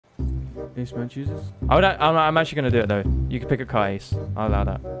Ace man chooses. I'm actually gonna do it though. You can pick a car, Ace. I'll allow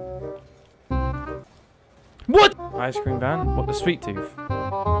that. What? Ice cream van? What, the sweet tooth?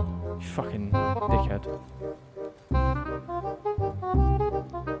 You fucking dickhead.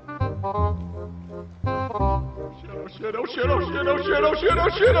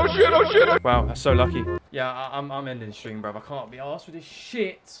 Wow, that's so lucky. Yeah, I'm ending the stream, bro. I can't be arsed with this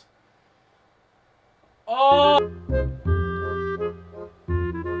shit. Oh!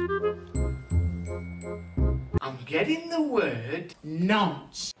 I'm getting the word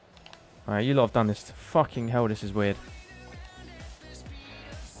nonce. Alright, you lot have done this. Fucking hell, this is weird.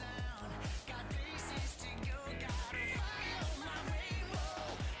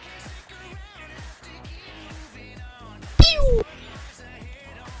 Pew!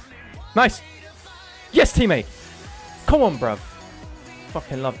 Nice! Yes, teammate! Come on, bruv.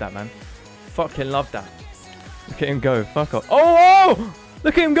 Fucking love that, man. Fucking love that. Look at him go. Fuck off. Oh! Oh!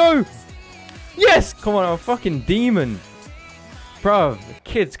 Look at him go! Yes! Come on, I'm a fucking demon. Bruv,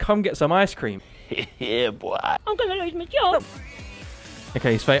 kids, come get some ice cream. Yeah, boy. I'm gonna lose my job.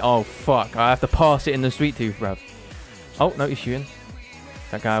 Okay, he's fake. Oh, fuck. I have to pass it in the sweet tooth, bruv. Oh, no, he's shooting.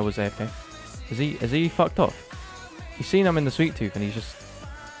 That guy was AFK. Is he fucked off? You've seen him in the sweet tooth and he's just...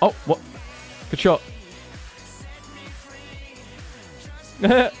 Oh, what? Good shot.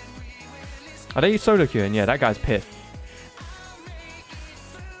 Are they solo queuing? Yeah, that guy's pissed.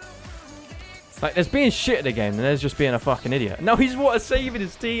 Like, there's being shit at the game, and there's just being a fucking idiot. No, he's saving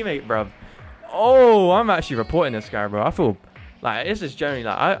his teammate, bruv. Oh, I'm actually reporting this guy, bro. I feel like this is generally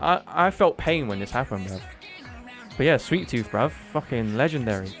like I felt pain when this happened, bruv. But yeah, sweet tooth, bruv. Fucking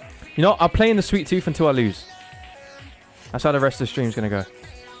legendary. You know, I'll play in the sweet tooth until I lose. That's how the rest of the stream's gonna go.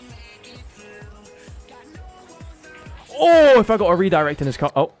 Oh, if I got a redirect in this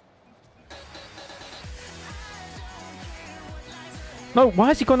car. Oh. No, why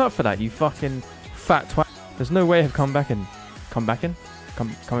has he gone up for that, you fucking fat twat? There's no way of coming back in. Coming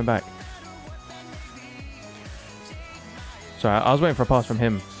back. Sorry, I was waiting for a pass from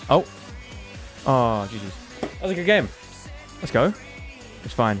him. Oh. Oh, GG's. That was a good game. Let's go.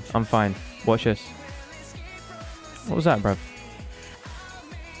 It's fine. I'm fine. Watch this. What was that, bruv?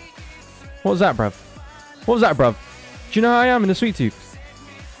 What was that, bruv? What was that, bruv? Do you know how I am in the sweet tooth?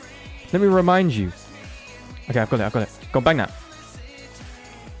 Let me remind you. Okay, I've got it. Go on, bang that.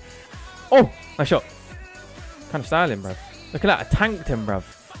 Oh, nice shot. Kind of styling, bruv. Look at that. I tanked him, bruv.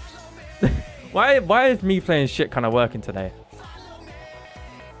 Why is me playing shit kind of working today?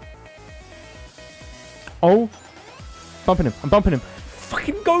 Oh. Bumping him. I'm bumping him.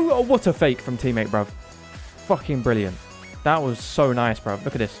 Fucking go. Oh, what a fake from teammate, bruv. Fucking brilliant. That was so nice, bruv.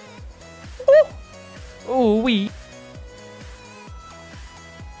 Look at this. Oh. Oh, wee.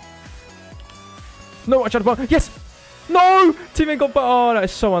 No, I tried to block. Yes. No. Teammate got... Oh, that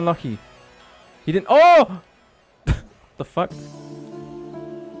is so unlucky. He didn't... Oh! The fuck?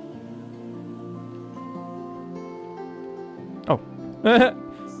 Oh.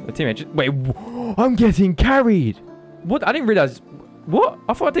 The teammate just... Wait. I'm getting carried. What? I didn't realize... What?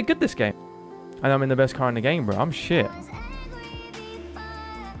 I thought I did good this game. And I'm in the best car in the game, bro. I'm shit.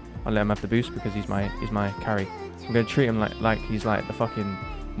 I'll let him have the boost because he's my carry. I'm going to treat him like he's like the fucking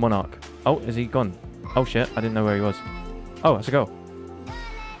monarch. Oh, is he gone? Oh, shit. I didn't know where he was. Oh, that's a goal.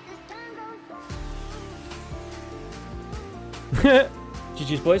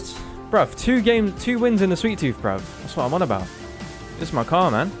 GG's, boys. Bruv, 2 wins in the sweet tooth, bruv. That's what I'm on about. This is my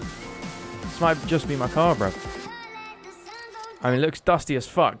car, man. This might just be my car, bruv. I mean, it looks dusty as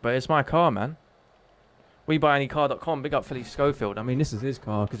fuck, but it's my car, man. WeBuyAnyCar.com. Big up Philly Schofield. I mean, this is his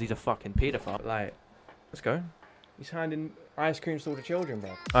car because he's a fucking paedophile. Like, let's go. He's handing ice cream to all the children, bro.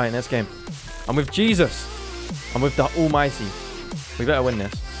 Alright, next game. I'm with Jesus. I'm with the Almighty. We better win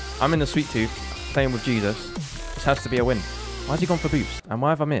this. I'm in the sweet tooth, playing with Jesus. This has to be a win. Why has he gone for boost? And why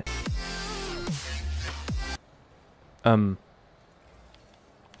have I missed?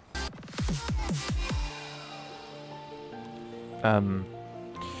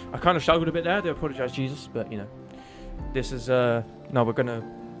 I kind of struggled a bit there. I do apologize, Jesus, but you know, this is no, we're gonna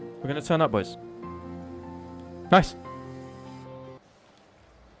turn up, boys. Nice.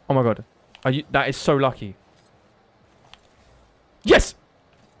 Oh my god, that is so lucky. Yes.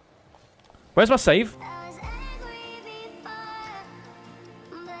 Where's my save?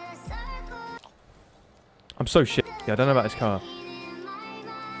 I'm so shit. Yeah, I don't know about this car.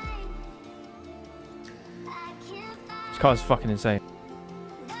 This car is fucking insane.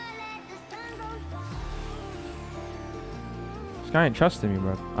 This guy ain't trusting me,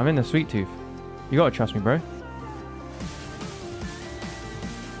 bro. I'm in the sweet tooth. You gotta trust me, bro.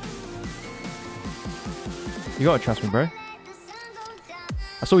 You gotta trust me, bro.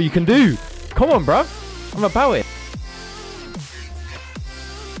 That's all you can do. Come on, bruv. I'm about it.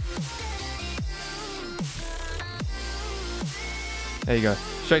 There you go.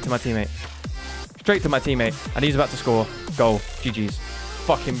 Straight to my teammate. Straight to my teammate. And he's about to score. Goal. GG's.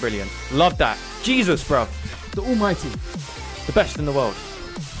 Fucking brilliant. Love that. Jesus, bruv. The almighty. The best in the world.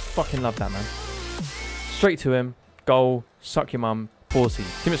 Fucking love that, man. Straight to him. Goal. Suck your mum. Horsey.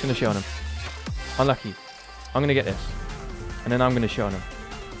 Teammate's going to shit on him. Unlucky. I'm going to get this. And then I'm going to shit on him.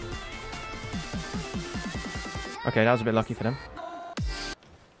 Okay, that was a bit lucky for them.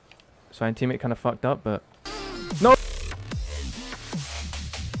 So my teammate kind of fucked up, but... No!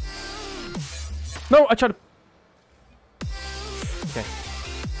 No, I tried to... Okay.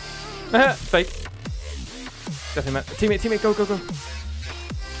 Fake. Definitely meant... Teammate, go, go, go.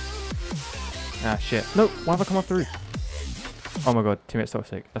 Ah, shit. No, why have I come off the roof? Oh my god, teammate's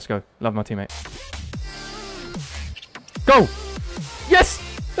toxic. Let's go. Love my teammate. Go! Yes!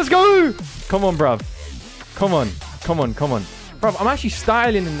 Let's go! Come on, bruv. Come on. Come on, come on. Bruv, I'm actually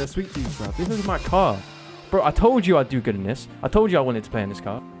styling in the sweet tooth, bruv. This is my car. Bro, I told you I'd do good in this. I told you I wanted to play in this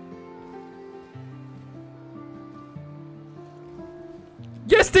car.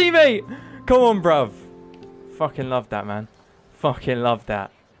 Yes, teammate! Come on, bruv. Fucking love that, man. Fucking love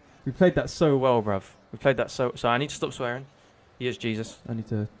that. We played that so well, bruv. We played that so... So I need to stop swearing. He is Jesus. I need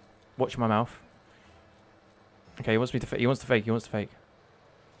to watch my mouth. Okay, he wants me to... He wants to fake. He wants to fake.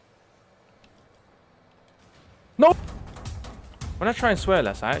 No! When I try and swear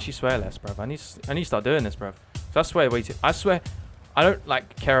less, I actually swear less, bruv. I need to start doing this, bruv. So I swear way too... I swear... I don't,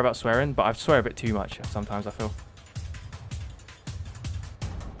 like, care about swearing, but I swear a bit too much sometimes, I feel.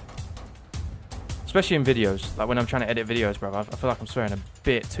 Especially in videos. Like, when I'm trying to edit videos, bruv. I feel like I'm swearing a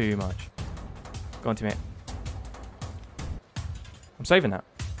bit too much. Go on, teammate. I'm saving that.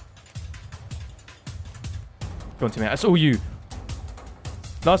 Go on, teammate. That's all you.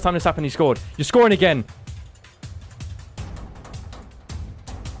 Last time this happened, he scored. You're scoring again.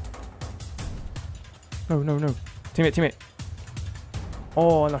 No, no, no. Teammate, teammate.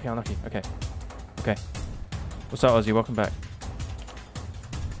 Oh, unlucky, unlucky. Okay. Okay. What's up, Ozzy? Welcome back.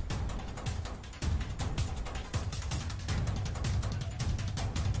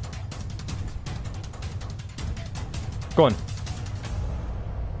 Go on.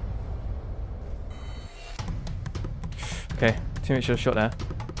 Okay. Teammate should have shot there.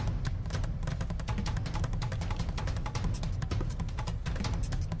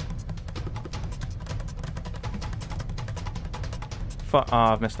 Fuck.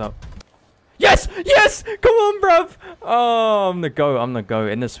 Ah, I've messed up. Yes! Yes! Come on, bruv! Oh, I'm the GOAT. I'm the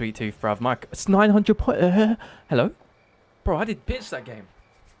GOAT in the sweet tooth, bruv. It's 900 points. Hello? Bro, I did bits that game.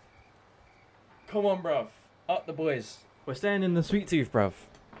 Come on, bruv. Up the boys. We're staying in the sweet tooth, bruv.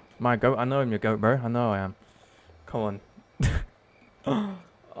 My GOAT. I know I'm your GOAT, bro. I know I am. Come on.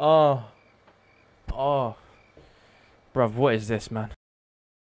 Oh. Oh. Bruv, what is this, man?